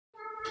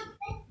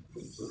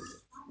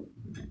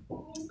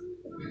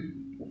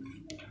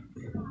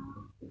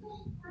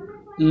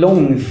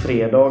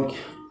Långfredag.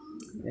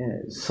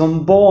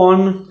 Som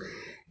barn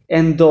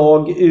en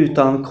dag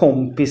utan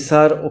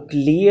kompisar och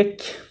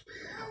lek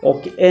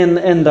och en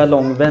enda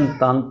lång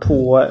väntan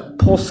på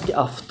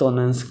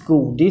påskaftonens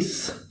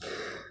godis.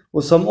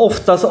 Och som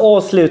oftast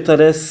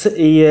avslutades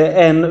i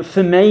en,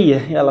 för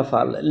mig i alla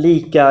fall,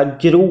 lika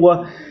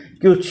grå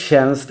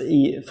gudstjänst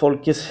i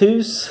Folkets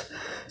hus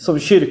som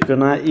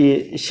kyrkorna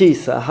i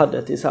Kisa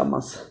hade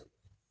tillsammans.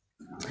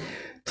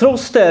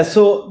 Trots det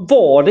så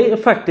var det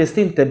faktiskt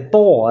inte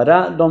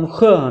bara de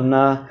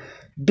sköna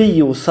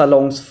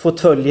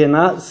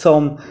biosalongsfåtöljerna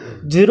som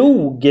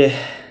drog,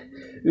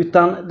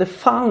 utan det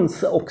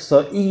fanns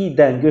också i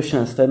den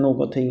gudstjänsten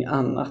någonting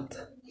annat.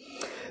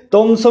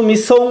 De som i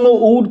sång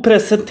och ord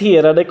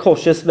presenterade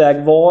korsets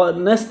väg var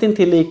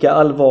nästintill lika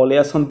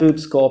allvarliga som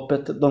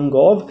budskapet de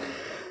gav.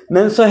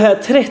 Men så här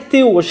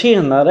 30 år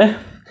senare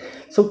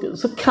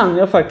så kan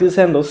jag faktiskt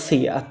ändå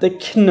se att det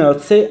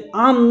knöt sig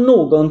an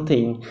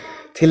någonting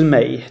till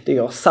mig där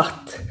jag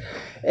satt.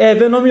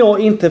 Även om jag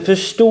inte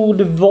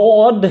förstod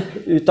vad,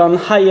 utan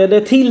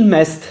hajade till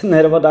mest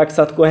när det var dags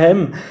att gå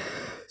hem,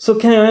 så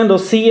kan jag ändå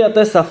se att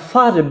dessa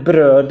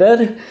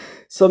farbröder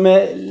som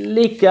är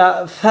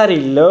lika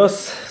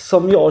färglös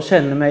som jag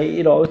känner mig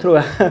idag, tror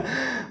jag,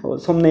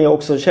 och som ni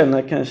också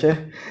känner kanske.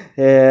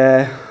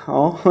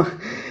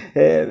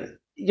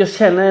 Jag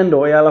känner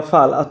ändå i alla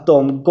fall att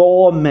de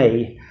gav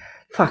mig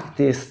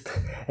faktiskt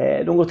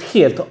något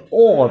helt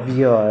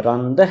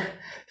avgörande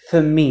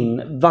för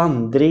min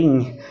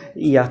vandring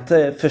i att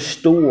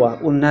förstå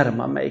och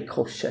närma mig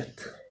korset.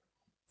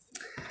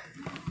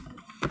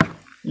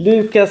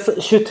 Lukas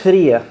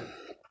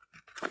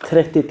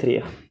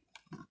 23:33.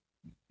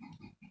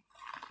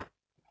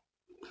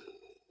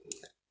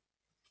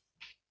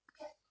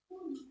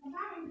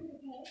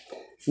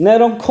 När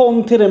de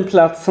kom till den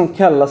plats som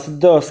kallas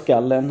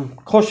dödskallen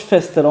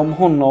korsfäste de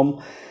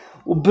honom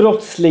och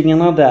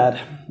brottslingarna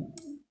där.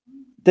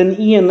 Den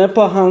ene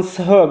på hans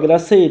högra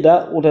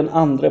sida och den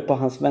andra på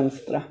hans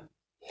vänstra.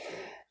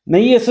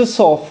 Men Jesus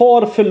sa: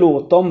 far,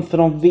 förlåt dem, för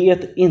de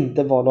vet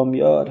inte vad de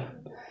gör.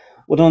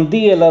 Och de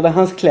delade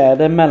hans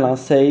kläder mellan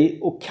sig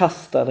och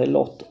kastade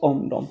lott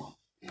om dem.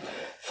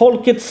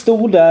 Folket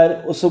stod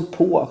där och såg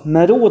på,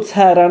 men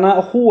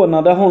rådsherrarna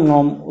hånade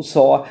honom och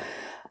sa: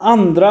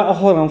 andra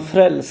har han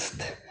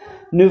frälst.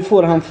 Nu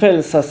får han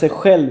frälsa sig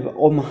själv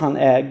om han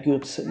är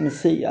Guds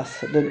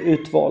Messias, den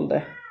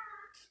utvalde.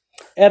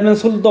 Även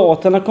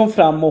soldaterna kom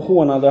fram och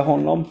hånade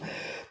honom.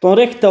 De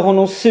räckte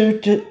honom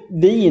surt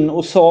vin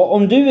och sa: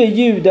 om du är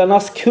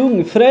judarnas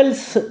kung,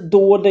 fräls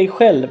då dig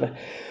själv.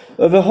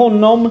 Över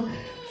honom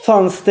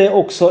fanns det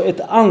också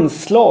ett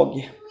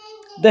anslag: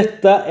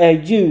 detta är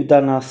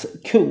judarnas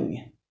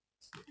kung.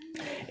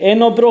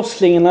 En av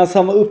brottslingarna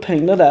som var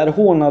upphängda där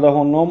hånade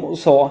honom och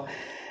sa: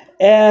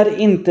 är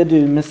inte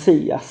du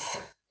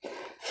Messias?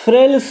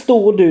 Fräls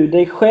då du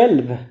dig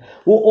själv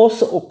och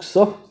oss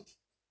också.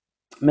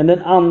 Men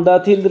den andra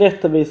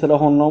tillrättavisade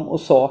honom och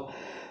sa: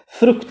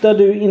 fruktar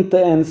du inte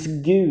ens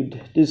Gud,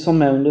 du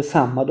som är under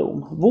samma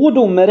dom? Vår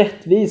dom är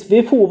rättvis,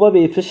 vi får vad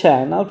vi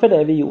förtjänar för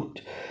det vi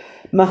gjort.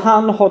 Men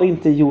han har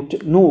inte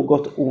gjort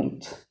något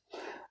ont.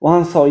 Och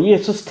han sa: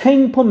 Jesus,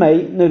 tänk på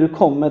mig när du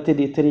kommer till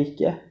ditt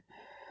rike.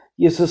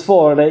 Jesus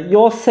svarade: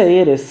 jag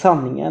säger det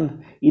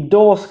sanningen,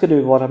 idag ska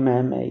du vara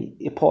med mig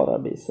i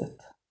paradiset.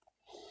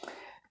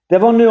 Det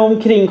var nu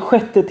omkring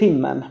 6:e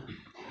timmen.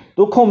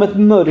 Då kom ett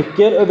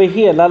mörker över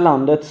hela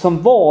landet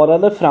som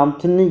varade fram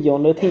till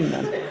 9:e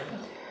timmen.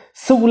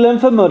 Solen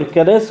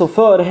förmörkades och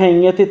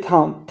förhänget i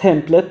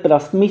templet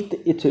brast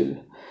mitt itu.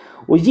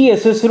 Och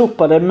Jesus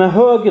ropade med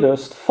hög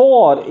röst: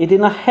 far, i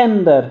dina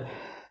händer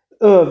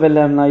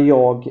överlämnar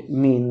jag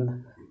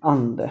min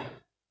ande.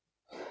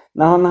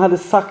 När han hade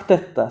sagt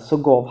detta så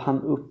gav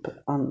han upp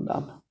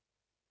andan.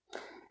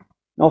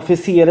 När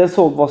officeren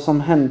såg vad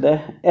som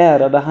hände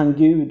ärade han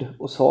Gud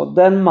och sa: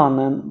 den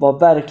mannen var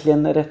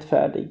verkligen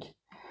rättfärdig.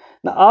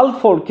 När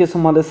allt folket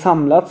som hade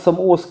samlats som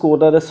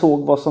åskådare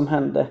såg vad som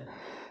hände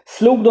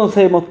slog de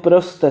sig mot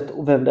bröstet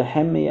och vände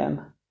hem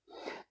igen.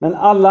 Men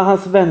alla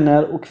hans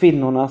vänner och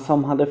kvinnorna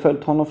som hade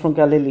följt honom från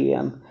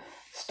Galileen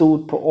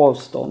stod på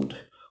avstånd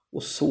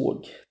och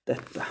såg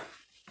detta.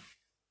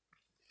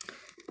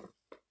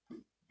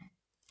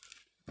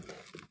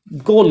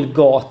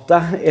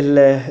 Golgata,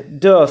 eller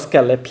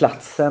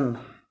dödskalleplatsen,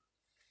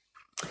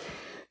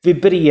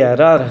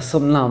 vibrerar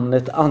som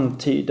namnet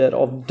antyder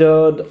av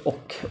död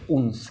och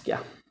ondska.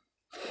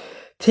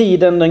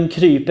 Tiden den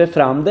kryper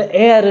fram,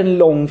 det är en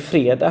lång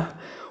fredag,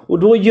 och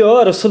då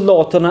gör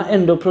soldaterna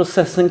ändå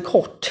processen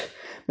kort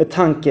med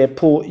tanke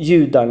på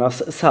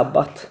judarnas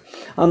sabbat.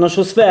 Annars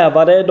så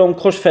svävade de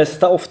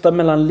korsfästa ofta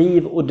mellan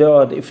liv och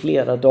död i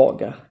flera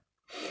dagar.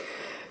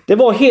 Det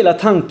var hela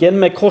tanken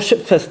med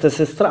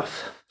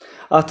korsfästelsestraff,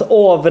 att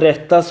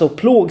avrätta så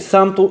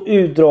plågsamt och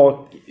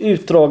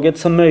utdraget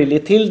som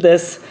möjligt till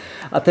dess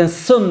att den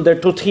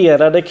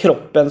söndertorterade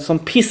kroppen som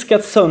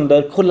piskats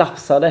sönder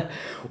kollapsade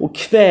och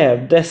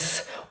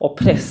kvävdes av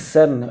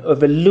pressen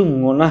över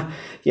lungorna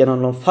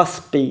genom de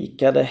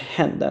fastspikade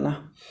händerna.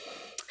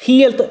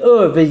 Helt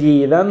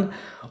övergiven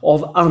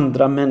av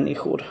andra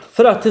människor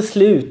för att till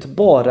slut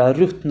bara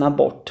ruttna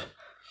bort.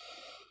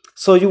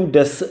 Så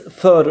gjordes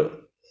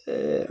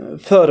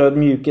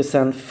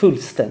förödmjukelsen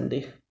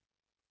fullständig.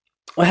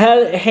 Och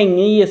här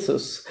hänger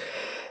Jesus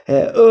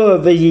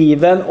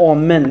övergiven av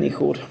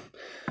människor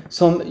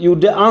som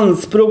gjorde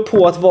anspråk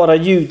på att vara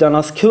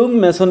judarnas kung,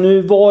 men som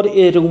nu var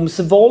i Roms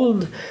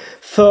våld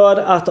för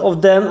att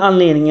av den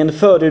anledningen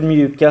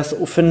förödmjukas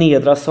och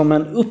förnedras som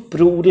en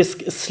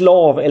upprorisk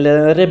slav eller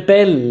en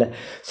rebell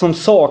som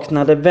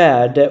saknade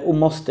värde och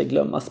måste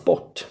glömmas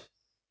bort.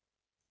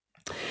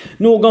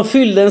 Någon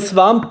fyllde en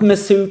svamp med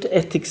surt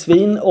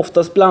ättiksvin,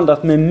 oftast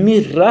blandat med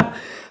myrra,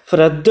 för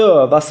att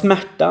döva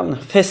smärtan,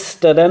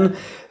 fäste den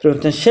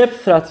runt en käpp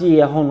för att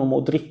ge honom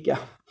att dricka.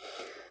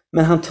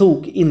 Men han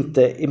tog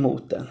inte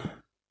emot den.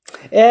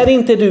 Är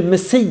inte du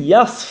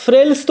Messias?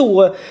 Fräls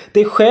då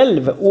dig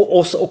själv och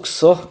oss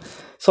också,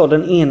 sa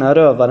den ena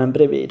rövaren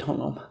bredvid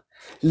honom.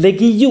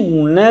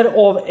 Legioner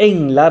av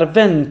änglar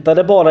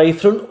väntade bara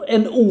ifrån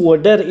en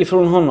order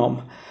ifrån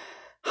honom.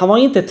 Han var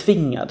inte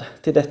tvingad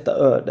till detta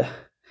öde.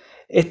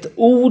 Ett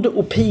ord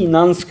och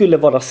pinan skulle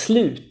vara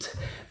slut,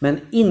 men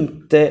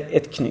inte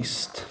ett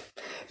knyst.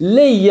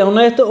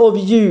 Lejonet av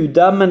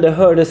Juda, men det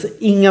hördes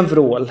inga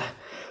vrål,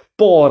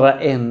 bara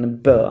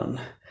en bön.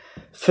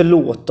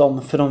 Förlåt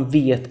dem, för de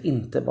vet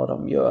inte vad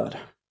de gör.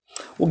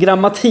 Och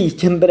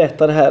grammatiken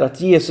berättar här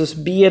att Jesus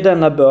ber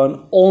denna bön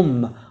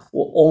om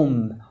och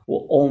om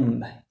och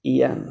om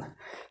igen.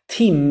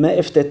 Timme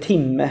efter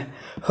timme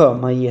hör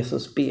man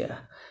Jesus be.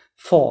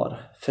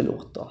 Far,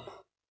 förlåt dem.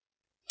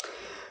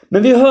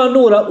 Men vi hör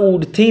några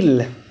ord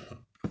till.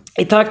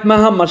 I takt med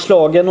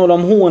hammarslagen och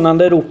de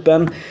hånande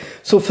ropen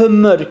så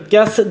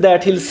förmörkas där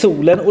till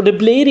solen, och det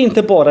blir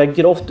inte bara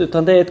grått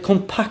utan det är ett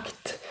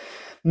kompakt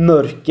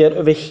mörker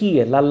över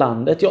hela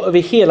landet, ja över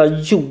hela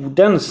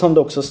jorden som det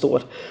också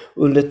står,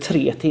 under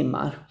 3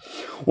 timmar.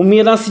 Och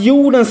medan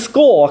jorden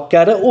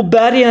skakade och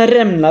bergen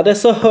rämnade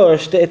så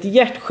hörs det ett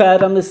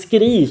hjärtskärande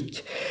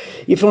skrik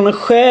ifrån en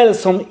själ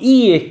som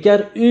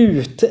ekar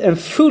ut en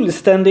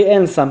fullständig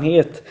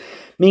ensamhet.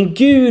 Min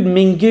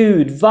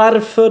Gud,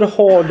 varför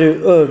har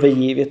du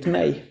övergivit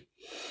mig?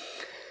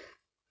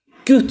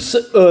 Guds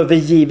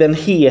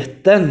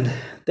övergivenheten,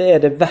 det är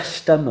det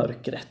värsta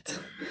mörkret.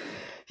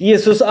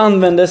 Jesus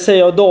använder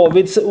sig av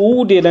Davids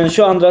ord i den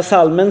 22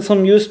 salmen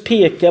som just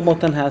pekar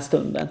mot den här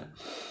stunden.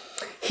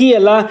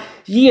 Hela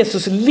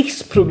Jesus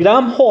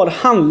livsprogram har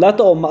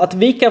handlat om att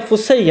vi kan få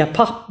säga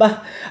pappa,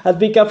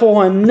 att vi kan få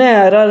ha en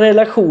nära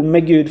relation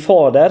med Gud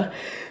fader.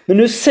 Men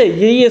nu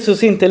säger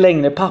Jesus inte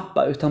längre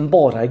pappa utan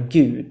bara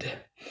Gud.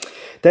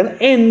 Den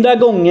enda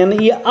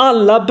gången i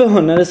alla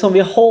böner som vi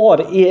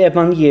har i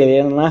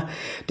evangelierna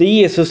där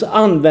Jesus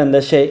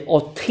använder sig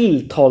av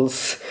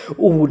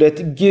tilltalsordet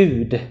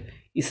Gud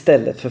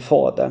istället för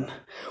fadern.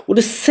 Och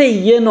det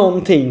säger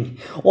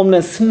någonting om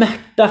den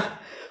smärta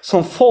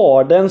som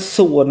fadern,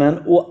 sonen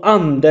och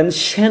anden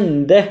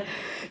kände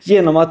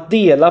genom att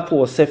dela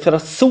på sig för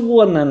att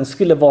sonen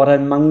skulle vara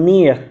en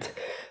magnet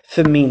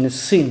för min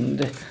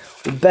synd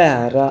och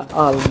bära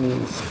all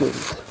min skuld.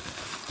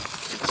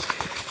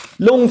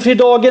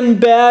 Långfredagen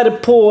bär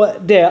på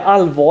det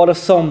allvar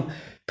som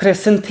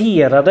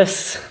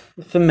presenterades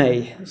för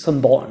mig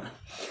som barn.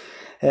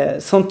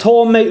 Som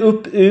tar mig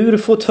upp ur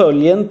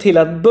fåtöljen till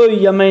att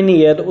böja mig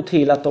ned och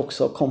till att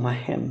också komma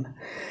hem.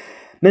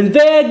 Men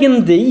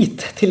vägen dit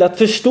till att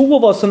förstå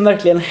vad som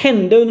verkligen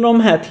hände under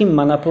de här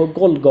timmarna på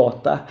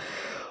Golgata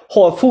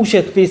har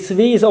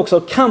fortsättningsvis också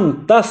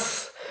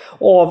kantas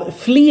av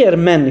fler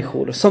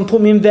människor som på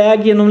min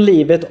väg genom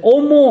livet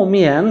om och om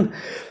igen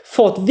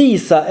fått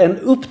visa en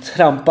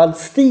upptrampad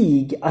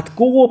stig att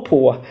gå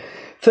på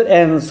för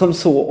en som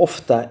så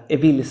ofta är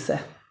vilse.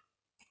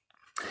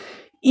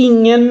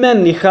 Ingen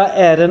människa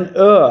är en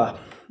ö,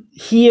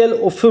 hel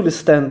och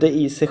fullständig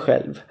i sig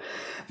själv.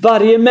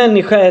 Varje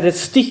människa är ett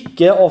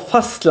stycke av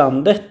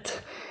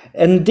fastlandet,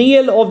 en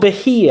del av det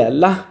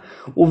hela,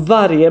 och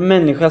varje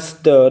människas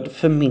död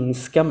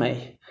förminskar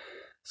mig.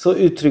 Så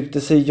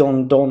uttryckte sig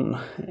John Donne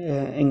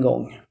en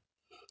gång.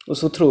 Och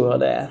så tror jag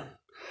det är.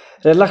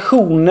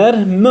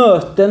 Relationer,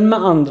 möten med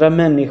andra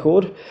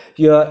människor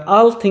gör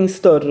allting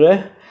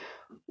större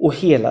och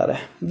helare.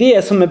 Vi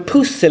är som en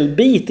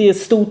pusselbit i ett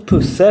stort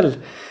pussel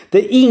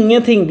där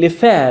ingenting blir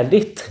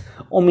färdigt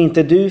om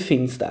inte du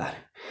finns där.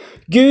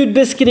 Gud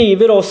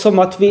beskriver oss som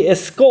att vi är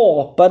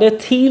skapade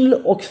till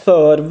och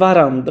för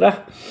varandra.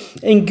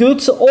 En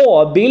Guds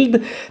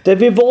avbild där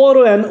vi var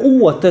och en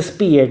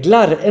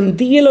återspeglar en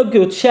del av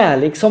Guds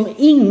kärlek som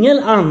ingen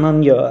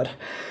annan gör.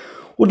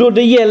 Och då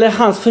det gäller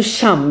hans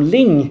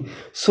församling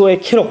så är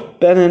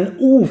kroppen en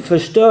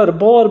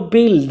oförstörbar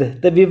bild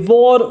där vi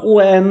var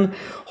och en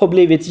har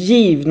blivit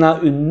givna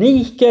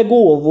unika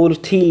gåvor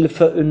till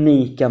för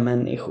unika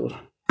människor.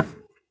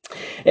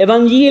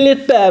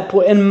 Evangeliet bär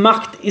på en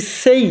makt i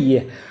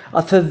sig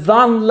att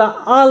förvandla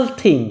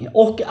allting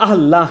och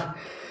alla.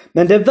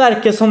 Men det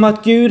verkar som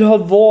att Gud har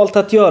valt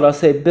att göra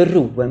sig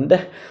beroende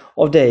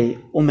av dig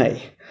och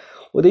mig.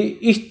 Och det är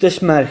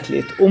ytterst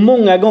märkligt och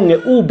många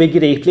gånger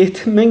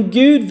obegripligt, men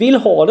Gud vill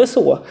ha det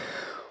så.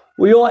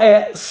 Och jag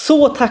är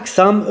så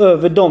tacksam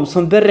över de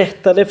som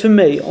berättade för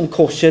mig om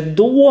korset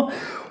då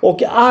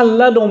och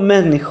alla de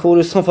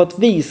människor som fått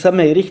visa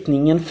mig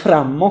riktningen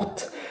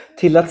framåt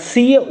till att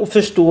se och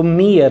förstå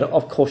mer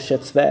av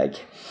korsets väg.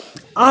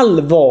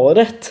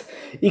 Allvaret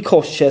i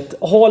korset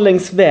har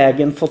längs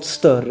vägen fått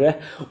större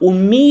och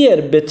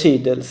mer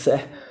betydelse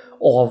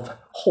av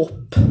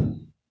hopp.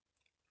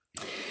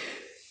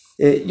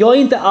 Jag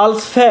är inte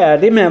alls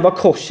färdig med vad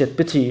korset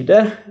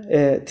betyder.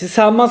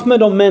 Tillsammans med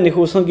de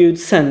människor som Gud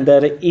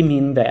sänder i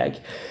min väg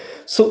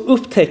så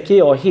upptäcker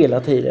jag hela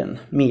tiden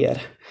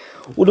mer.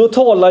 Och då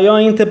talar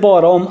jag inte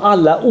bara om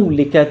alla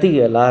olika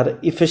delar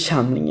i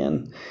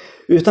församlingen,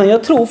 utan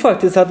jag tror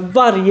faktiskt att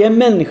varje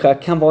människa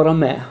kan vara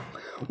med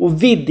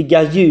och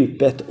vidga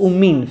djupet och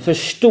min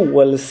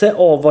förståelse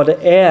av vad det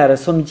är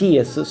som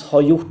Jesus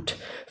har gjort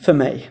för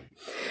mig.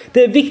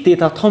 Det är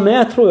viktigt att ha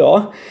med, tror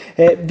jag.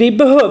 Vi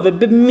behöver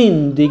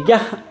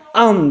bemyndiga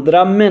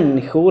andra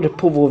människor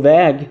på vår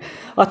väg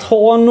att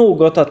ha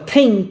något att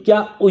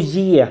tänka och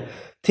ge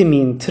till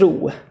min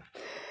tro.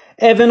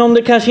 Även om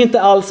det kanske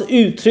inte alls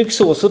uttrycks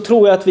så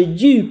tror jag att vi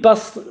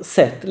djupast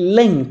sett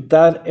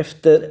längtar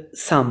efter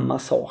samma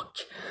sak.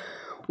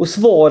 Och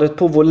svaret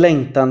på vår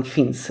längtan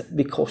finns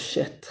vid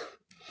korset.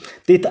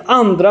 Dit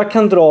andra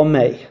kan dra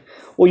mig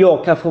och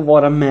jag kan få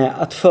vara med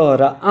att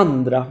föra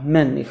andra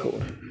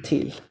människor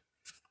till.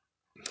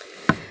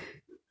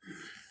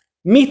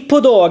 Mitt på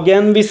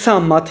dagen vid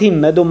samma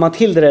timme då man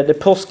tillredde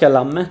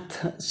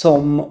påskalammet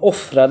som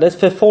offrades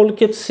för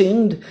folkets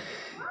synd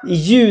i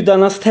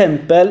judarnas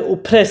tempel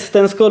och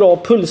prästen skar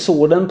av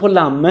pulsådern på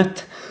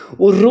lammet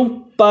och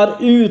ropar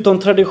ut de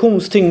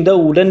traditionstyngda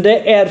orden,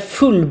 det är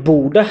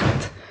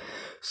fullbordat,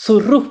 så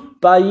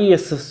ropar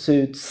Jesus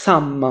ut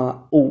samma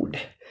ord.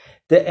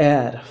 Det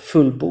är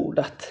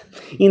fullbordat.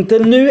 Inte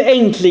nu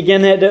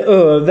äntligen är det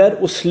över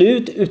och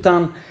slut,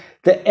 utan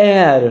det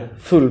är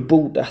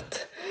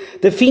fullbordat.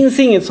 Det finns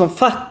inget som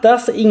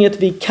fattas, inget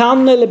vi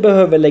kan eller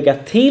behöver lägga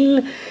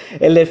till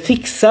eller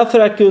fixa för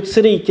att Guds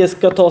rike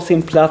ska ta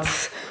sin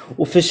plats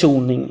och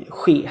försoning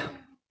ske.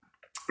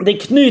 Det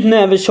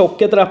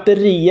knytnävetjocka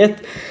draperiet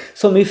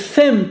som i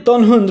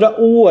 1500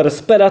 år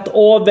spärrat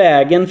av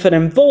vägen för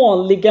den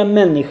vanliga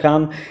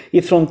människan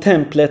ifrån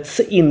templets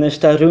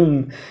innersta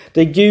rum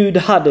där Gud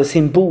hade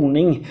sin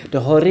boning, det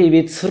har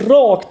rivits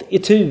rakt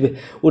itu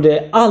och det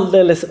är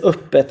alldeles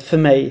öppet för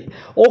mig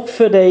och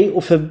för dig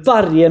och för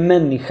varje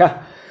människa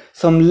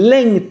som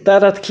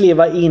längtar att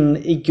kliva in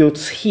i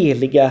Guds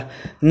heliga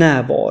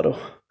närvaro.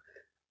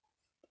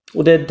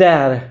 Och det är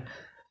där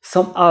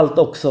som allt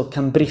också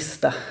kan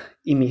brista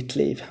i mitt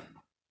liv.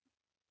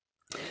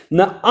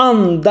 När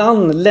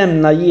andan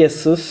lämnar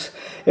Jesus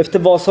efter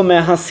vad som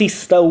är hans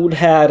sista ord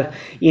här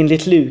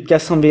enligt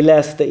Lukas som vi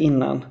läste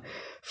innan.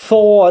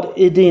 Far,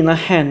 i dina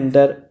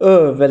händer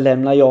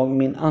överlämnar jag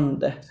min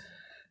ande.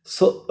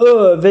 Så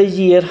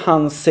överger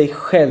han sig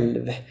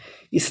själv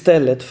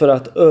istället för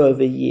att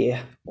överge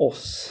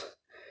oss.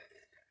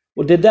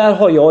 Och det där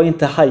har jag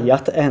inte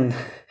hajat än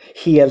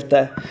helt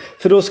där.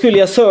 För då skulle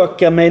jag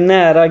söka mig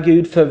nära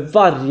Gud för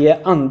varje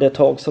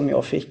andetag som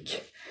jag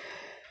fick.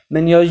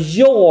 Men jag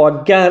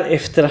jagar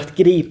efter att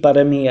gripa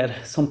det mer,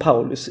 som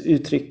Paulus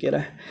uttrycker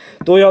det.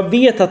 Då jag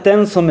vet att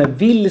den som är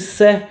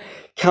vilse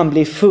kan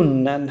bli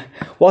funnen.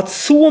 Och att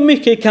så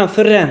mycket kan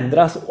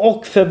förändras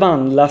och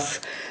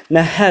förvandlas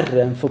när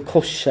Herren får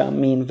korsa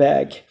min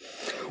väg.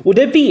 Och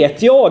det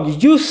vet jag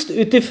just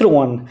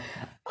utifrån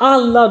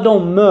alla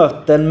de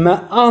möten med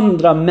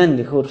andra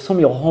människor som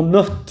jag har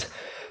mött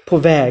på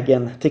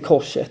vägen till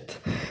korset.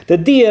 Det är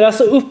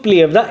deras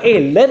upplevda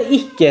eller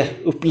icke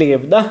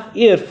upplevda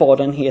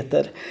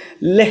erfarenheter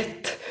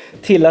lett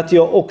till att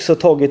jag också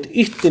tagit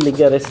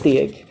ytterligare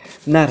steg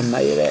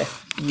närmare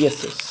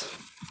Jesus.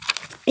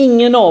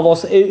 Ingen av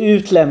oss är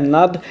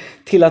utlämnad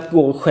till att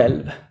gå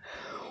själv.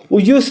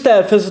 Och just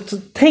därför så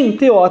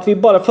tänkte jag att vi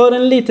bara för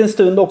en liten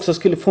stund också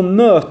skulle få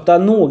möta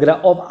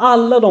några av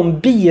alla de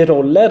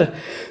biroller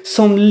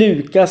som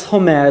Lukas har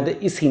med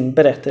i sin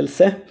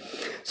berättelse.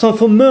 Som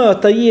får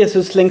möta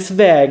Jesus längs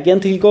vägen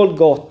till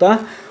Golgata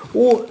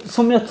och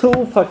som jag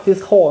tror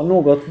faktiskt har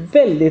något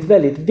väldigt,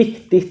 väldigt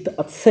viktigt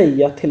att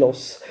säga till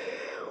oss.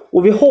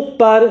 Och vi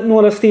hoppar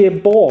några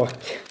steg bak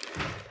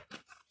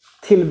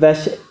till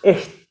vers 1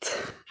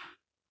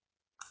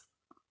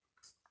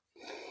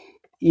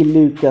 i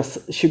Lukas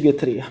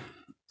 23.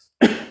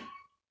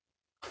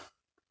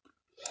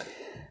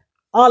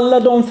 Alla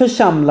de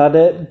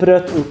församlade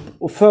bröt upp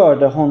och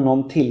förde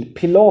honom till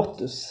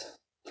Pilatus.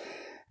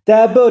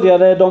 Där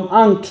började de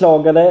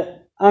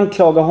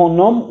anklaga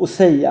honom och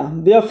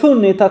säga: vi har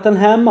funnit att den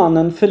här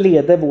mannen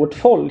förleder vårt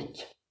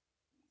folk.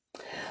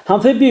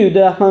 Han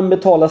förbjuder att man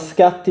betalar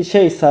skatt till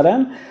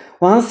kejsaren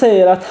och han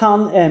säger att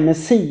han är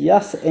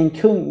Messias, en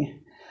kung.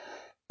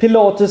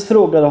 Pilatus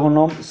frågade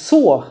honom: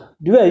 så,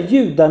 du är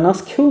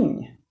judarnas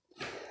kung?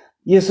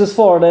 Jesus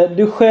svarade: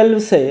 du själv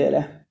säger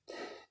det.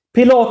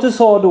 Pilatus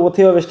sa då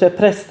till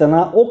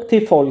översteprästerna och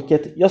till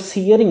folket: jag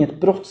ser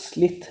inget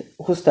brottsligt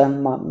hos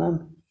den mannen.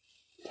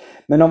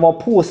 Men de var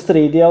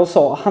påstridiga och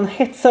sa: han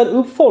hetsar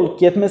upp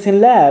folket med sin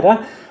lära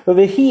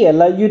över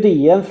hela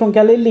Judeen, från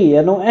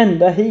Galileen och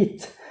ända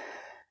hit.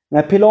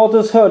 När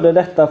Pilatus hörde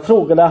detta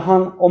frågade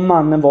han om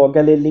mannen var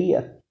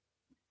Galilé.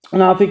 Och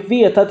när han fick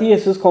veta att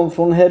Jesus kom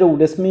från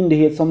Herodes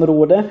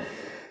myndighetsområde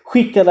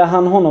skickade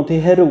han honom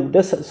till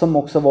Herodes, som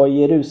också var i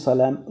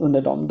Jerusalem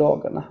under de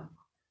dagarna.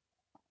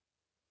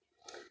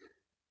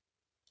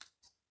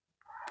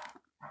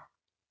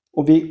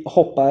 Och vi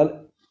hoppar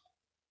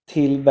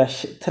till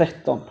vers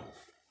 13.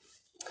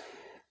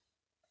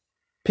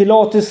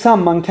 Pilatus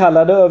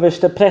sammankallade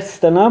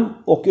översteprästerna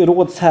och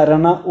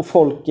rådsherrarna och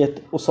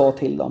folket och sa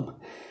till dem: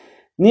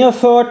 ni har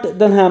fört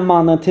den här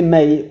mannen till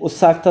mig och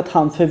sagt att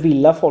han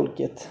förvillar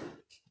folket.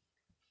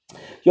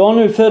 Jag har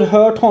nu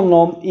förhört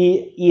honom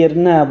i er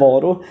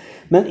närvaro,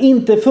 men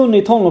inte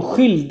funnit honom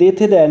skyldig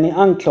till det ni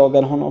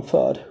anklagar honom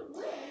för.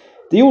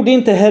 Det gjorde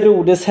inte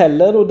Herodes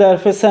heller, och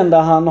därför sände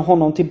han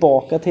honom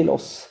tillbaka till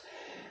oss.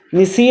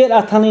 Ni ser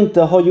att han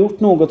inte har gjort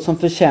något som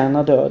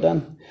förtjänar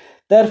döden.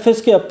 Därför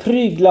ska jag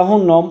prygla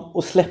honom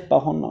och släppa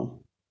honom.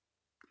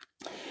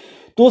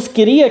 Då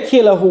skrek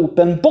hela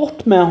hopen: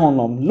 bort med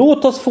honom,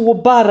 låt oss få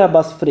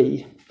Barabbas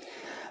fri.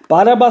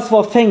 Barabbas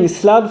var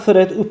fängslad för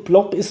ett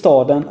upplopp i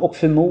staden och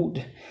för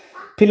mord.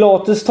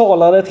 Pilatus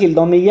talade till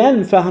dem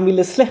igen, för han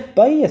ville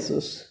släppa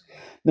Jesus.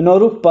 Men de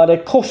ropade: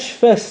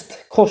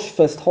 korsfäst,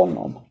 korsfäst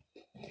honom.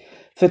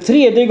 För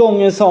tredje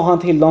gången sa han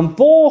till dem: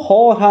 vad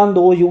har han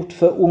då gjort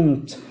för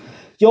ont?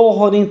 Jag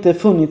har inte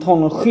funnit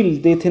honom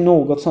skyldig till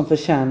något som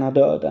förtjänar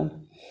döden.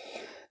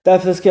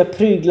 Därför ska jag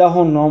prygla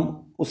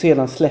honom och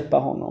sedan släppa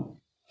honom.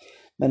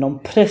 Men de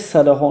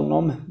pressade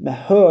honom med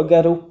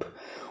höga rop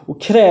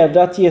och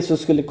krävde att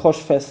Jesus skulle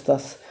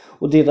korsfästas,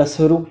 och deras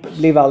rop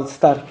blev allt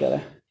starkare.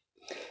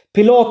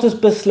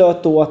 Pilatus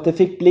beslöt då att det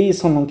fick bli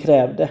som de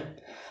krävde.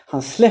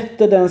 Han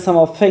släppte den som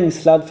var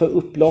fängslad för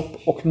upplopp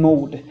och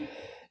mord,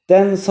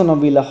 den som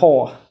de ville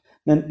ha,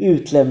 men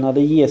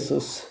utlämnade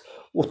Jesus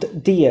åt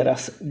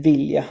deras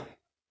vilja.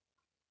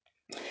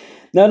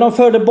 När de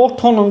förde bort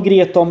honom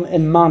grep de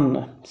en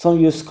man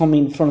som just kom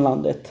in från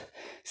landet,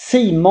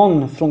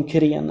 Simon från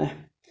Kyrene.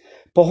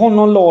 På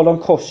honom la de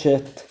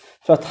korset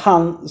för att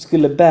han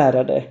skulle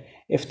bära det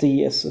efter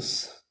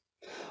Jesus.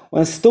 Och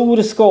en stor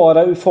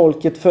skara ur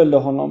folket följde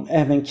honom,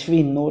 även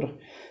kvinnor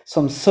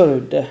som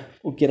sörjde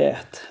och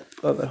grät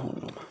över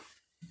honom.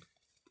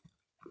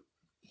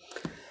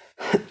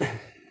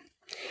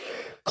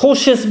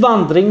 Korsets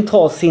vandring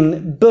tar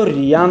sin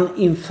början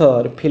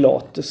inför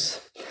Pilatus.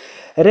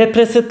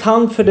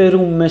 Representant för det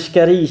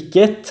romerska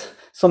riket,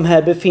 som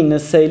här befinner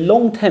sig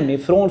långt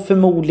hemifrån,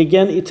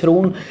 förmodligen i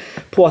tron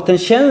på att en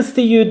tjänst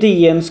i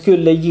Judeen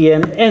skulle ge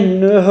en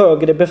ännu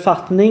högre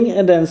befattning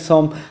än den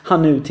som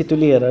han nu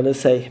titulerade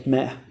sig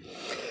med.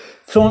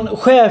 Från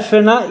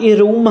cheferna i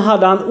Rom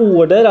hade han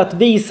order att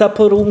visa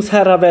på Roms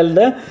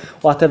herravälde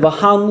och att det var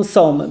han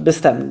som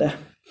bestämde.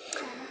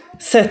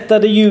 Sätta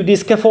det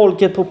judiska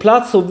folket på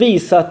plats och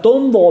visa att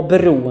de var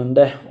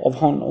beroende av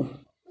honom.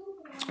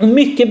 Och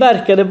mycket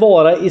verkade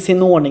vara i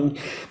sin ordning.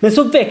 Men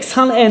så väcks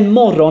han en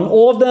morgon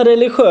av den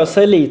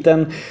religiösa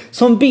eliten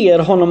som ber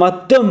honom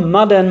att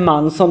döma den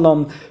man som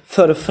de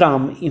för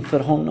fram inför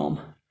honom.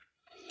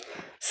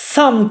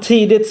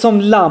 Samtidigt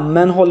som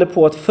lammen håller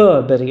på att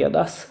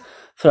förberedas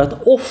för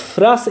att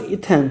offras i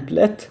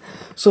templet,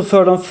 så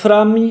för de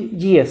fram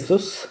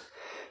Jesus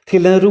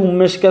till den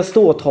romerska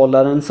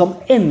ståthållaren som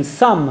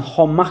ensam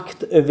har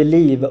makt över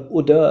liv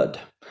och död.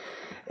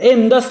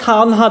 Endast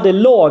han hade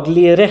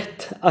laglig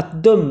rätt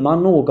att döma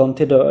någon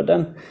till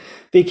döden,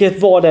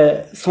 vilket var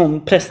det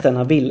som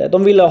prästerna ville.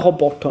 De ville ha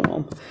bort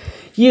honom.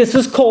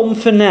 Jesus kom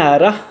för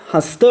nära.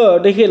 Han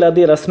störde hela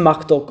deras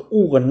makt och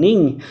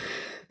ordning,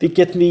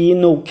 vilket vi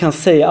nog kan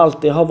säga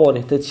alltid har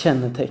varit ett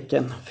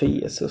kännetecken för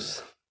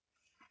Jesus.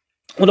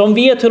 Och de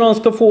vet hur de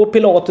ska få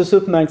Pilatus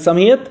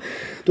uppmärksamhet,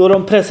 då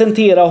de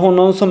presenterar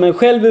honom som en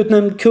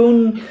självutnämnd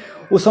kung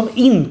och som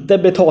inte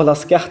betalar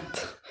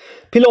skatt.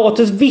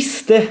 Pilatus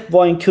visste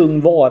vad en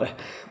kung var,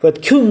 vad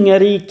ett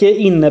kungarike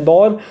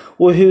innebar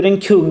och hur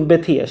en kung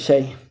beter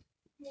sig.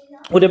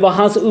 Och det var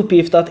hans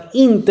uppgift att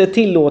inte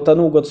tillåta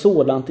något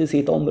sådant i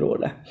sitt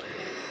område.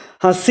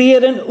 Han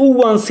ser en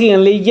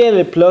oansenlig,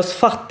 hjälplös,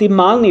 fattig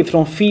man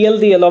ifrån fel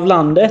del av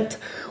landet,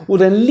 och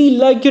den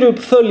lilla grupp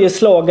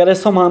följeslagare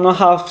som han har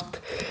haft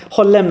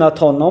har lämnat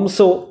honom.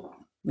 Så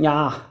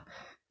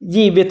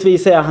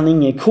givetvis är han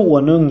ingen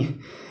konung.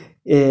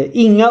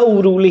 Inga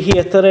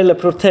oroligheter eller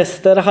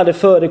protester hade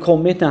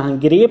förekommit när han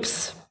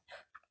greps.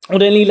 Och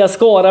den lilla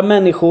skara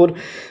människor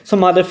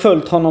som hade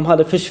följt honom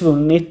hade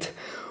försvunnit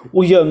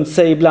och gömt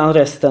sig bland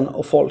resten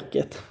av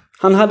folket.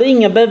 Han hade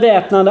inga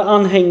beväpnade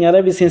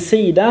anhängare vid sin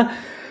sida.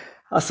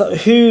 Alltså,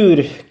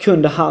 hur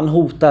kunde han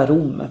hota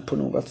Rom på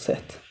något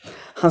sätt?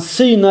 Han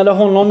synade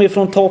honom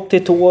ifrån topp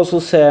till tå och så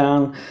säger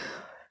han: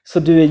 så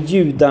du är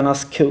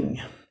judarnas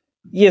kung?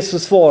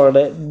 Jesus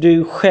svarade: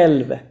 du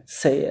själv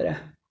säger det.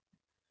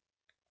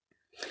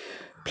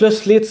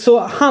 Plötsligt så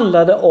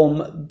handlade det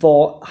om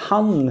vad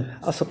han,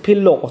 alltså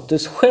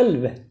Pilatus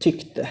själv,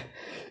 tyckte.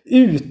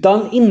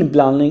 Utan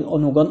inblandning av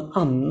någon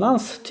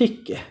annans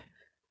tycke.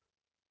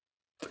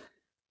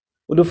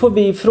 Och då får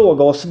vi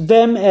fråga oss,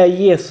 vem är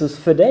Jesus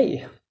för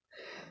dig?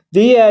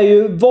 Vi är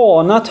ju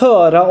vana att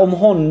höra om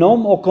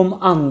honom och om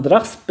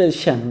andras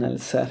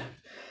bekännelser.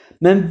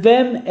 Men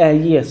vem är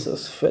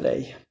Jesus för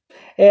dig?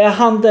 Är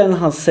han den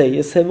han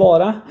säger sig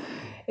vara?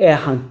 Är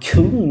han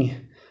kung?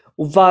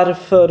 Och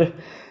varför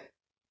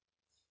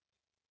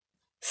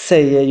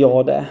säger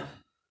jag det?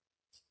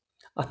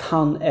 Att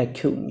han är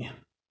kung.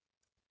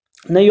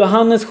 När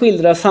Johannes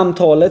skildrar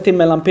samtalet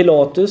mellan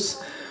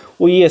Pilatus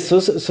och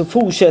Jesus så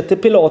fortsätter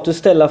Pilatus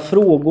ställa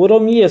frågor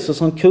om Jesus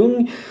som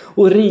kung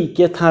och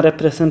riket han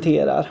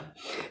representerar.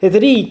 Ett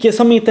rike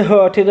som inte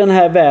hör till den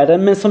här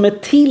världen men som är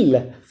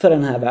till för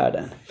den här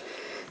världen.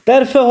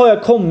 Därför har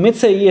jag kommit,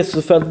 säger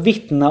Jesus, för att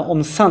vittna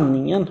om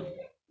sanningen.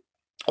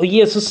 Och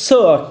Jesus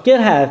söker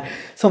här,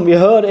 som vi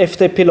hör,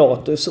 efter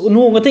Pilatus. Och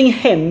någonting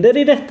händer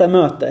i detta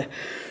möte.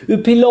 Ur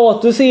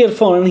Pilatus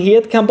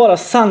erfarenhet kan bara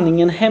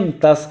sanningen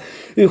hämtas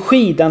ur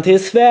skidan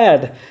till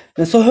svärd.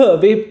 Men så hör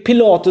vi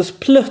Pilatus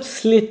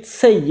plötsligt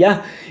säga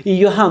i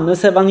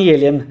Johannes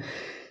evangelium: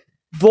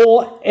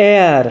 vad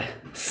är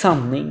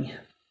sanning?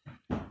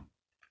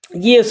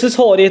 Jesus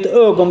har i ett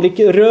ögonblick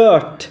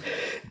rört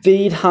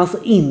vid hans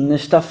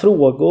innersta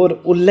frågor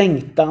och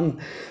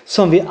längtan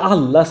som vi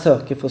alla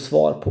söker få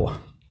svar på.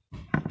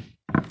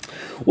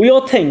 Och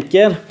jag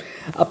tänker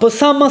att på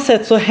samma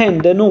sätt så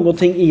händer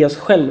någonting i oss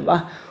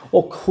själva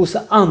och hos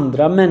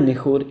andra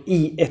människor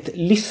i ett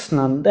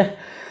lyssnande.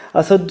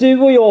 Alltså du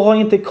och jag har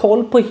inte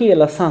koll på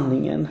hela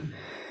sanningen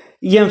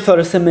i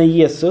jämförelse med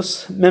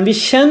Jesus. Men vi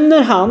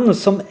känner han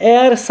som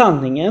är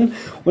sanningen.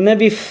 Och när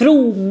vi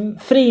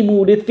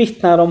frimodigt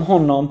vittnar om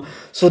honom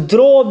så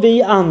drar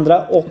vi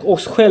andra och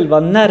oss själva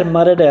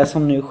närmare det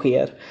som nu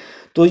sker.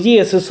 Då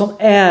Jesus som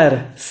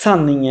är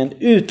sanningen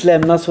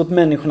utlämnas åt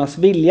människornas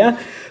vilja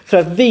för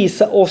att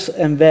visa oss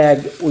en väg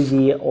och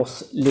ge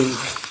oss liv.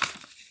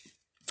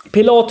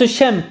 Pilatus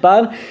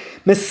kämpar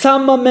med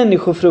samma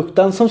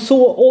människofruktan som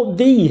så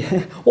vi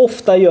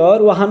ofta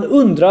gör, och han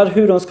undrar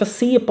hur de ska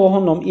se på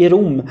honom i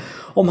Rom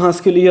om han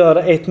skulle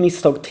göra ett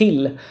misstag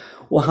till,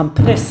 och han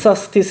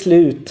pressas till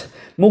slut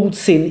mot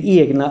sin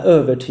egna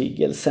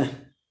övertygelse.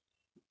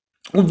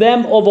 Och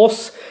vem av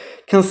oss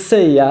kan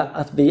säga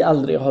att vi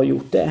aldrig har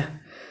gjort det?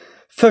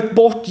 Fört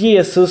bort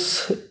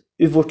Jesus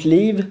ur vårt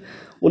liv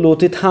och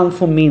låtit han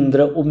få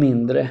mindre och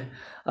mindre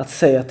att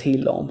säga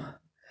till om.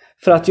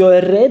 För att jag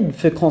är rädd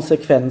för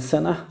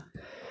konsekvenserna.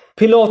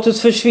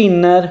 Pilatus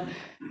försvinner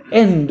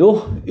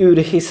ändå ur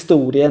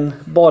historien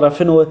bara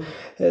för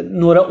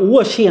några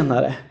år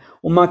senare.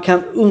 Och man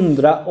kan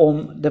undra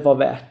om det var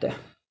värt det.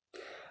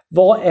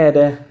 Vad är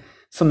det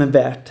som är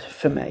värt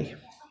för mig?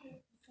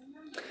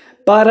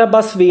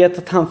 Barabbas vet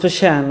att han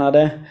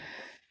förtjänade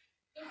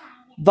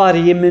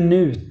varje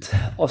minut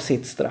av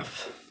sitt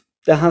straff.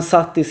 Där han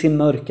satt i sin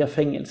mörka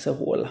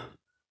fängelsehåla.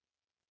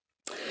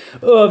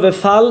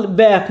 Överfall,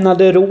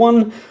 väpnade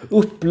rån,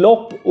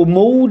 upplopp och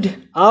mord.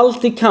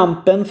 Allt i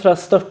kampen för att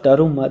störta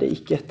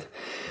romarriket.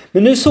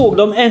 Men nu såg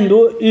de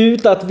ändå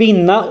ut att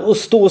vinna och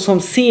stå som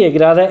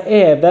segrare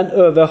även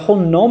över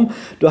honom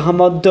då han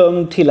var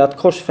dömd till att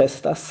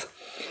korsfästas.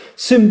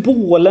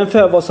 Symbolen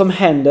för vad som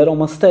händer om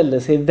man ställer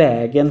sig i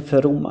vägen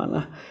för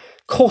romarna.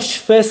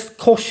 Korsfäst,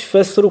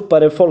 korsfäst,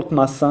 ropade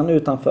folkmassan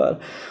utanför.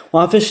 Och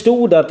han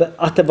förstod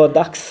att det var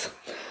dags.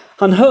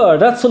 Han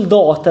hörde att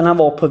soldaterna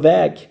var på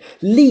väg.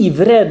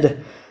 Livrädd,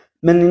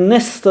 men i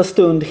nästa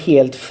stund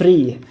helt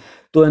fri.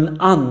 Då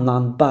en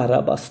annan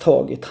Barabbas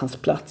tagit hans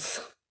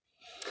plats.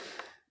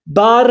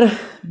 Bar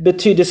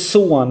betyder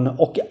son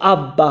och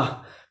Abba,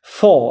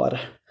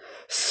 far.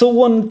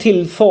 Son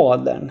till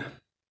fadern.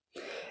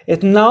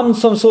 Ett namn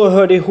som så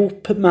hörde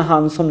ihop med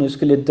han som nu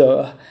skulle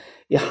dö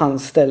i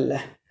hans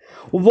ställe.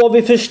 Och vad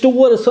vi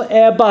förstår så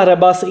är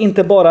Barabbas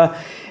inte bara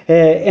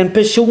en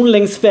person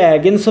längs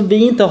vägen som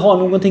vi inte har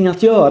någonting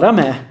att göra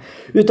med.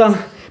 Utan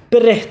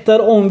berättar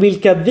om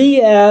vilka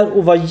vi är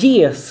och vad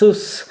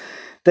Jesus,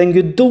 den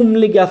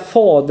gudomliga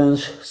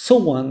faderns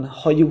son,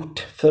 har gjort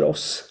för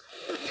oss.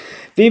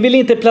 Vi vill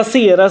inte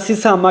placeras i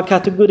samma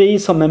kategori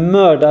som en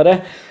mördare.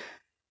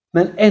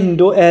 Men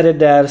ändå är det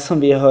där som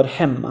vi hör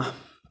hemma.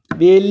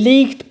 Vi är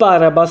likt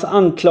Barabbas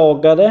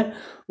anklagade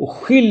och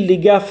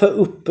skyldiga för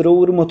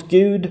uppror mot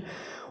Gud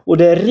och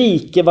det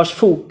rike vars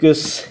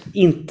fokus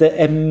inte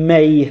är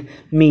mig,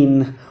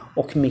 min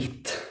och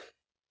mitt.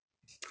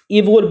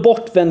 I vår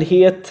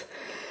bortvändhet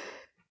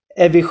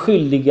är vi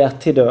skyldiga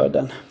till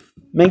döden.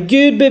 Men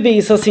Gud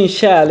bevisar sin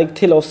kärlek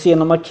till oss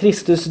genom att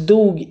Kristus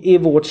dog i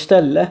vårt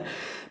ställe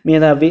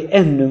medan vi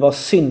ännu var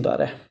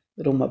syndare.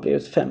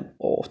 Romarbrevet 5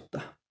 och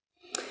 8.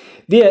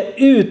 Vi är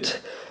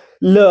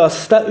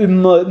utlösta ur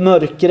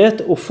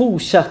mörkret och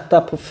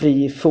fortsatta på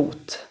fri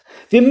fot.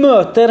 Vi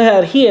möter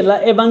här hela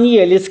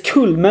evangeliets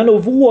kulmen,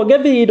 och vågar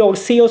vi idag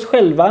se oss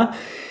själva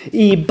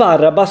i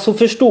Barabbas så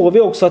förstår vi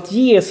också att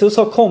Jesus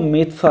har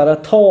kommit för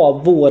att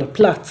ta vår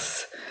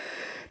plats.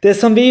 Det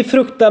som vi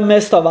fruktar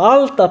mest av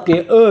allt, att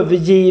bli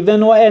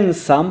övergiven och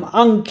ensam,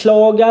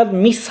 anklagad,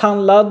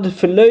 misshandlad,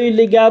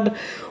 förlöjligad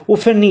och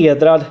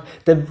förnedrad,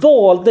 det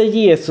valde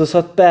Jesus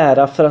att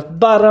bära för att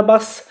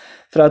Barabbas,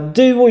 för att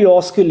du och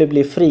jag skulle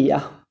bli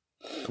fria.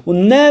 Och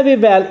när vi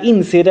väl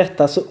inser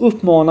detta så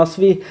uppmanas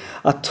vi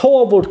att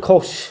ta vårt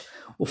kors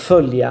och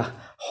följa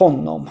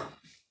honom.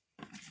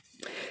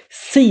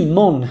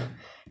 Simon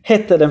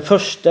hette den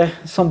första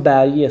som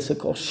bär Jesu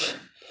kors.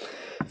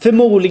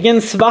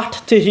 Förmodligen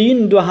svart till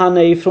hyn, då han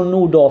är från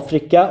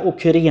Nordafrika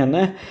och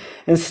Kyrene,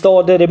 en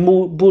stad där det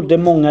bodde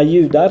många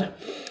judar.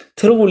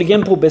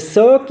 Troligen på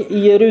besök i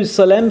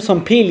Jerusalem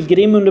som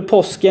pilgrim under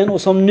påsken,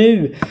 och som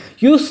nu,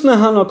 just när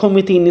han har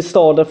kommit in i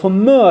staden, får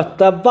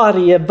möta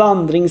varje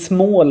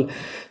vandringsmål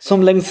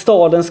som längs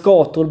stadens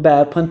gator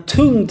bär på en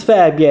tung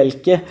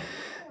tvärbjälke,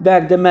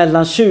 vägde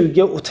mellan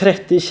 20 och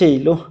 30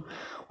 kilo,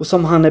 och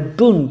som han är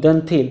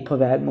bunden till på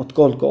väg mot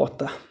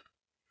Golgata.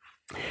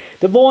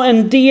 Det var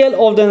en del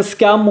av den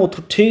skam och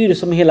tortyr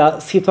som hela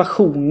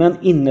situationen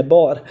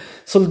innebar.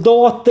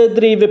 Soldater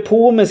driver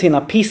på med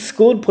sina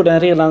piskor på den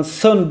redan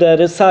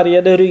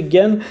söndersargade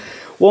ryggen.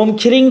 Och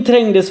omkring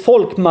trängdes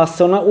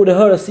folkmassorna, och det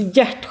hördes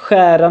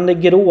hjärtskärande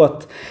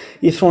gråt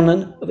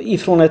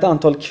ifrån ett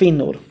antal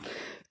kvinnor.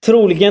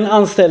 Troligen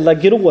anställda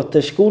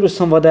gråterskor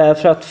som var där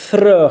för att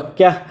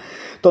föröka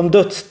de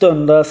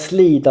dödsdömdas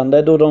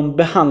lidande, då de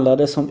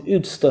behandlades som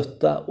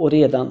utstötta och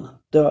redan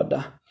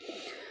döda.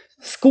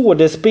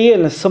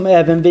 Skådespel som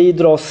även vi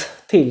dras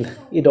till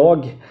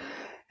idag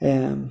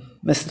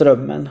med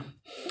strömmen.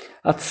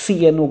 Att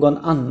se någon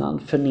annan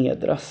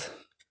förnedras.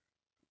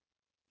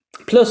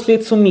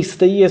 Plötsligt så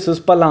mister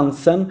Jesus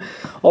balansen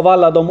av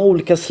alla de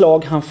olika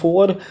slag han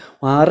får,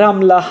 och han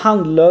ramlar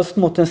handlöst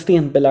mot den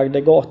stenbelagda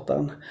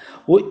gatan.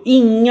 Och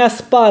inga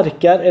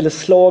sparkar eller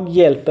slag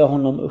hjälper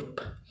honom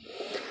upp.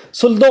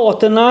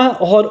 Soldaterna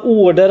har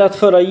order att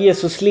föra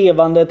Jesus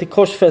levande till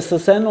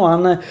korsfästelsen,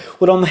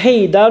 och de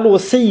hejdar då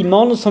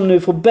Simon, som nu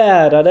får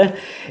bära det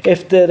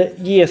efter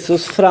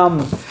Jesus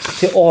fram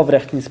till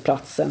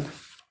avrättningsplatsen.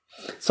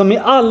 Som i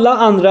alla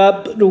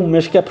andra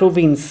romerska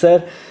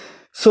provinser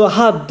så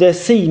hade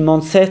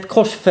Simon sett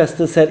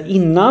korsfästelser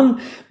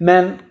innan,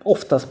 men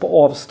oftast på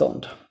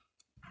avstånd.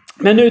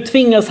 Men nu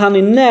tvingas han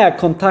i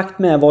närkontakt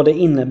med vad det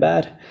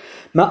innebär.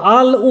 Med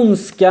all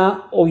ondska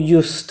och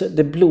just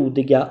det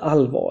blodiga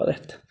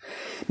allvaret.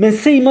 Men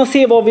Simon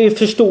ser vad vi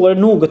förstår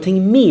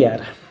någonting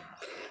mer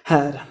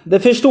här. Det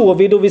förstår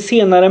vi då vi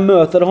senare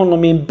möter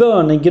honom i en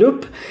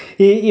bönegrupp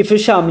i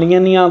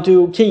församlingen i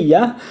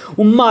Antiochia.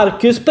 Och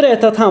Markus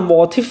berättar att han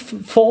var till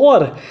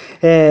far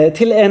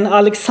till en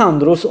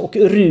Alexandros och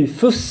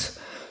Rufus,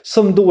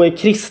 som då är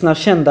kristna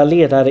kända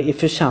ledare i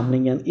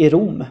församlingen i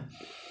Rom.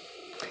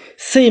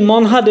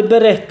 Simon hade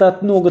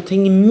berättat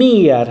någonting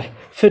mer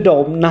för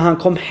dem när han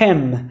kom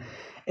hem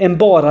än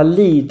bara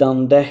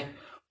lidande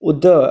och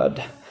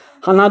död.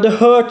 Han hade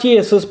hört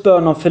Jesus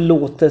bön om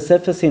förlåtelse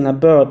för sina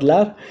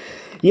bödlar.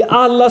 I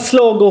alla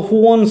slag och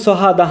hån så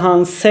hade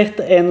han sett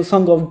en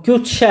som gav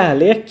Guds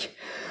kärlek.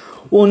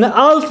 Och när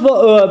allt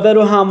var över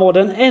och han var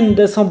den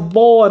enda som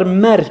bar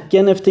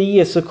märken efter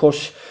Jesu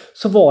kors,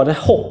 så var det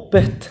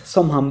hoppet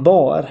som han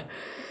bar.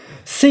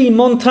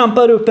 Simon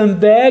trampar upp en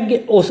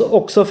väg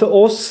också för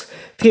oss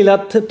till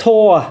att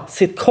ta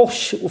sitt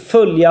kors och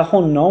följa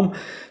honom,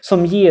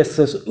 som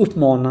Jesus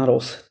uppmanar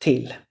oss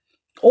till.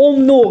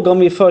 Om någon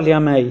vill följa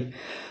mig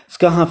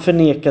ska han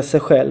förneka sig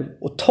själv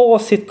och ta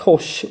sitt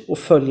kors och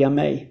följa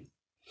mig.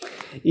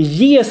 I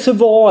Jesu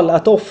val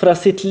att offra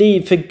sitt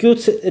liv för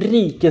Guds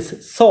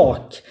rikes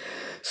sak,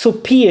 så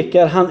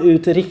pekar han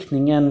ut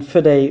riktningen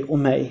för dig och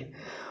mig.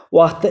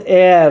 Och att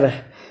det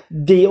är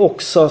vi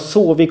också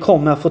så vi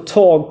kommer att få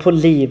tag på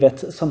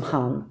livet som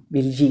han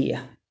vill ge.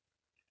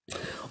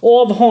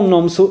 Av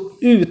honom så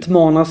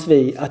utmanas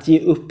vi att ge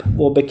upp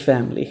vår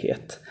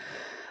bekvämlighet.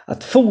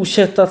 Att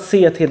fortsätta att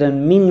se till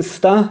den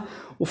minsta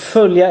och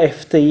följa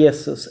efter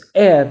Jesus,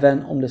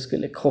 även om det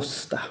skulle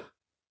kosta.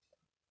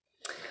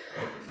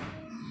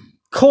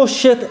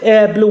 Korset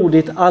är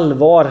blodigt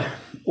allvar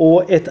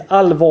och ett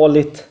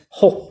allvarligt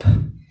hopp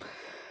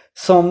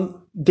som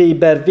vi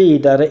bär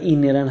vidare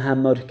in i den här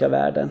mörka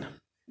världen.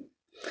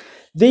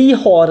 Vi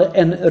har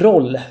en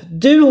roll.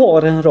 Du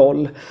har en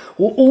roll.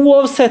 Och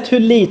oavsett hur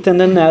liten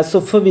den är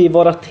så får vi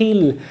vara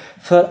till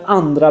för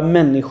andra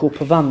människor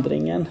på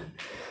vandringen.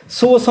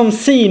 Så som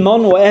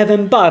Simon och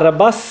även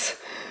Barabbas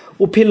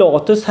och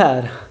Pilatus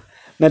här,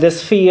 med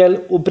dess fel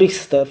och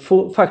brister,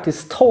 får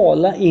faktiskt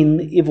tala in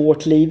i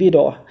vårt liv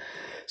idag.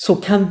 Så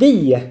kan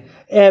vi,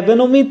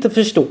 även om vi inte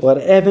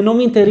förstår, även om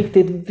vi inte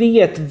riktigt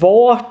vet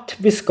vart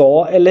vi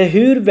ska eller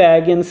hur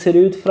vägen ser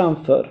ut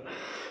framför,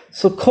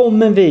 så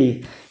kommer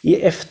vi i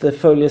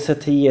efterföljelse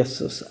till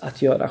Jesus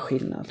att göra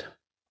skillnad.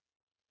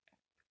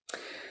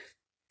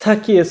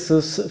 Tack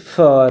Jesus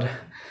för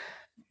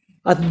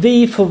att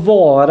vi får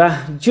vara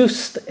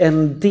just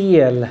en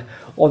del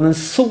av en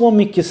så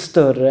mycket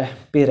större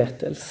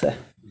berättelse.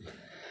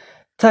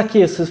 Tack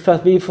Jesus för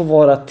att vi får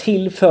vara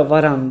till för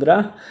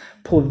varandra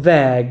på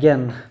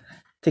vägen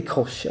till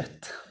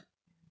korset.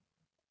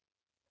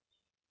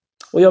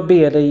 Och jag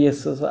ber dig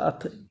Jesus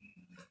att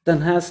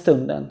den här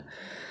stunden,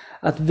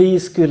 att vi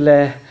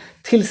skulle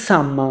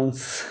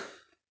tillsammans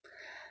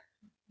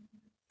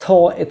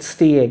ta ett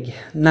steg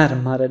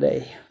närmare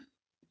dig.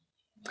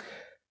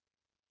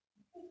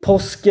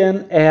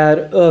 Påsken är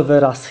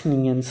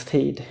överraskningens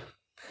tid.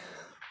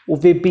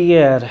 Och vi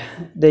ber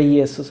dig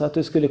Jesus att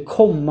du skulle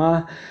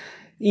komma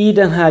i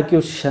den här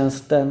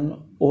gudstjänsten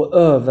och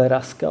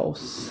överraska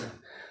oss.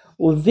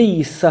 Och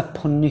visa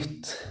på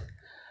nytt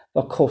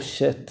vad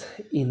korset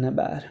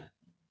innebär.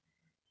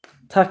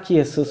 Tack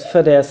Jesus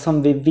för det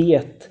som vi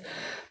vet.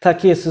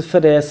 Tack Jesus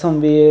för det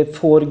som vi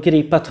får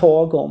gripa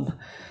tag om.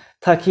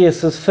 Tack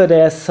Jesus för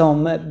det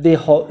som vi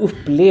har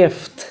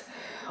upplevt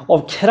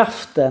av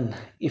kraften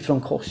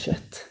ifrån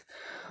korset.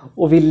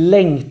 Och vi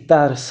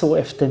längtar så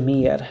efter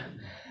mer.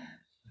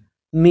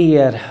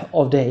 Mer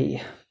av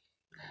dig.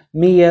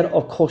 Mer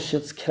av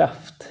korsets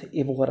kraft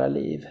i våra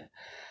liv.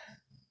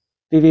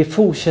 Vi vill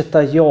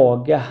fortsätta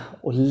jaga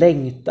och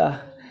längta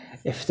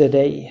efter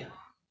dig.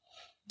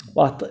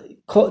 Och att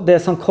det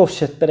som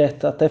korset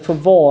berättat, det får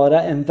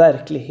vara en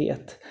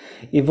verklighet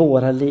i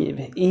våra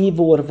liv, i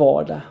vår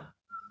vardag.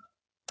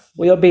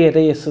 Och jag ber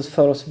dig Jesus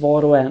för oss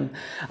var och en,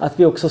 att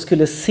vi också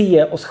skulle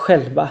se oss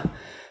själva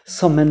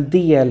som en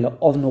del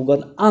av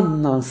någon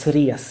annans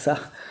resa,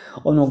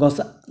 av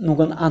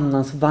någon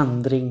annans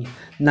vandring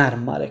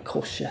närmare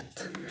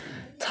korset.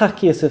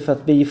 Tack Jesus för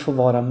att vi får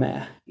vara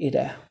med i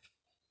det.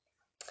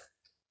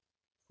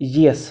 I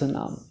Jesu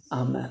namn.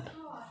 Amen.